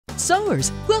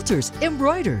sewers, quilters,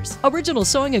 embroiders. Original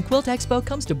Sewing and Quilt Expo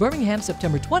comes to Birmingham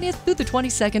September 20th through the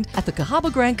 22nd at the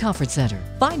Cahaba Grand Conference Center.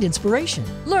 Find inspiration,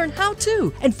 learn how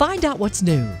to, and find out what's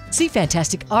new. See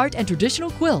fantastic art and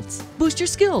traditional quilts. Boost your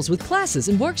skills with classes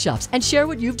and workshops and share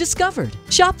what you've discovered.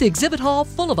 Shop the exhibit hall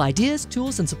full of ideas,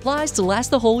 tools, and supplies to last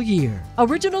the whole year.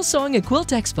 Original Sewing and Quilt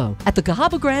Expo at the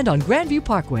Cahaba Grand on Grandview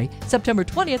Parkway, September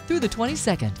 20th through the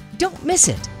 22nd. Don't miss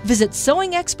it. Visit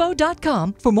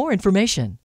sewingexpo.com for more information.